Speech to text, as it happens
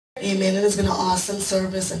Amen. It has been an awesome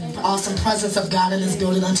service and awesome presence of God in this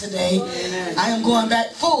building on today. I am going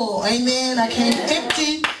back full. Amen. I came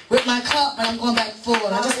empty with my cup, but I'm going back full.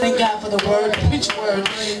 And I just thank God for the word, the preach word.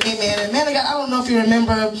 Amen. And man of God, I don't know if you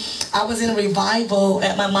remember, I was in a revival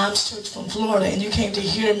at my mom's church from Florida, and you came to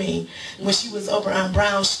hear me when she was over on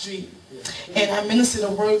Brown Street. And I ministered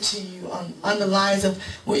a word to you on the lines of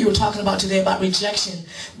what you were talking about today about rejection.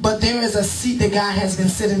 But there is a seat that God has been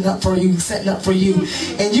setting up for you.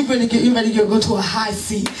 And you're ready to go to a high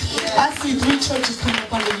seat. I see 3 churches coming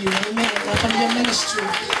up under you. Amen. Up under your ministry.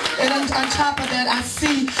 And on top of that, I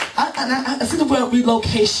see the word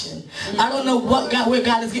relocation. I don't know where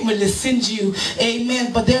God is getting ready to send you.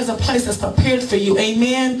 Amen. But there's a place that's prepared for you.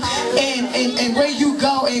 Amen. And where you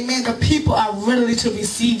go, amen, the people are ready to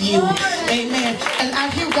receive you. Amen. And I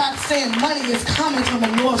hear God saying money is coming from the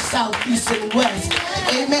north, south, east, and west.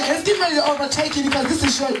 Amen. It's getting ready to overtake you because this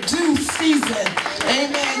is your due season.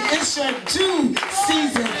 Amen. It's your due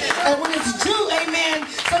season. And when it's due, amen,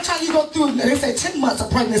 sometimes you go through, they say 10 months of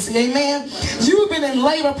pregnancy. Amen. You've been in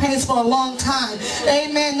labor pains for a long time.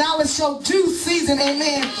 Amen. Now it's your due season.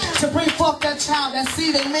 Amen. To bring forth that child, that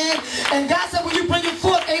seed. Amen. And God said when you bring it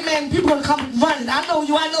forth, amen, people are going to come running. I know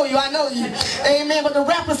you. Amen. But the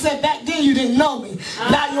rapper said back then you didn't know me.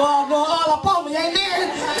 Now you all know all upon me.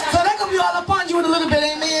 Amen. So they're going to be all upon you in a little bit.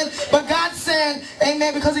 Amen. But God said,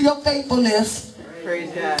 amen, because of your faithfulness.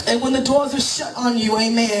 Praise God. And when the doors are shut on you,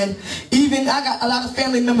 amen, even I got a lot of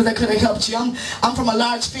family members that could have helped you. I'm from a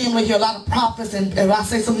large family here, a lot of prophets, and I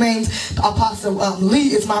say some names. Apostle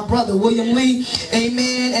Lee is my brother, William Lee,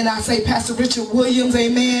 amen, and I say Pastor Richard Williams,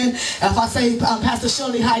 amen. If I say Pastor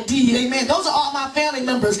Shirley Heidi, amen, those are all my family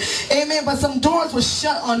members, amen. But some doors were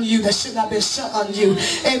shut on you that should not have been shut on you,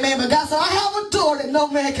 amen. But God said, I have a door that no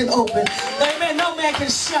man can open, amen, no man can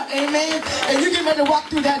shut, amen. And you get ready to walk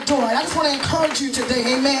through that door. And I just want to encourage you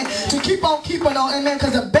today, amen, to keep on keeping on, amen,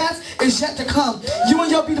 because the best is yet to come. You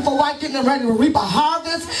and your beautiful wife getting ready to reap a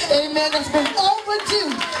harvest, amen, that's been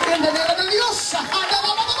overdue in the name of the Lord.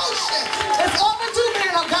 It's overdue,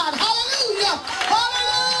 man of God. Hallelujah.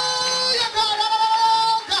 Hallelujah, God.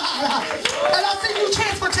 Oh, God. And I see new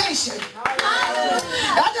transportation.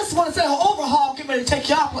 I just want to say an overhaul getting ready to take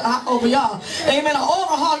y'all over y'all. Amen. An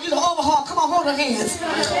overhaul, get an overhaul. Come on, hold her hands.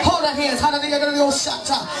 Hold her hands. Hallelujah. In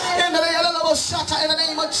the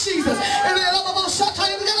name of Jesus. In the name of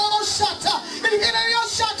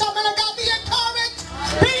God, be encouraged.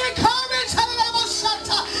 Be encouraged.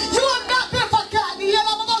 You have not been forgotten.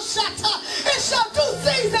 It's your due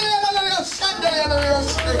season.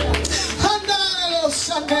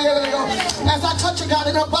 As I touch her, God,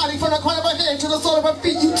 in her body, from the crown of her head to the sole of her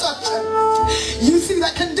feet, you touch her. You see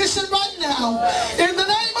that condition right now. In the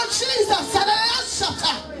name of Jesus.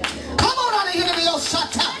 Come on out of here,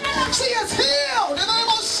 she is healed in the name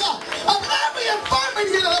of every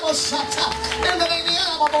infirmity in the name of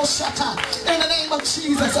in the name of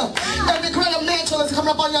Jesus. Every great mantle is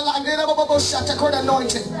coming up on your life. Great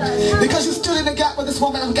anointing. Because you stood in the gap with this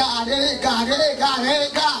woman of God. Hey God, hey God, hey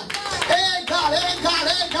God. Hey God, hey God,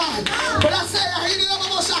 hey God. But I say,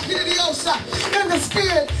 in the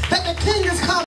spirit that the King is coming.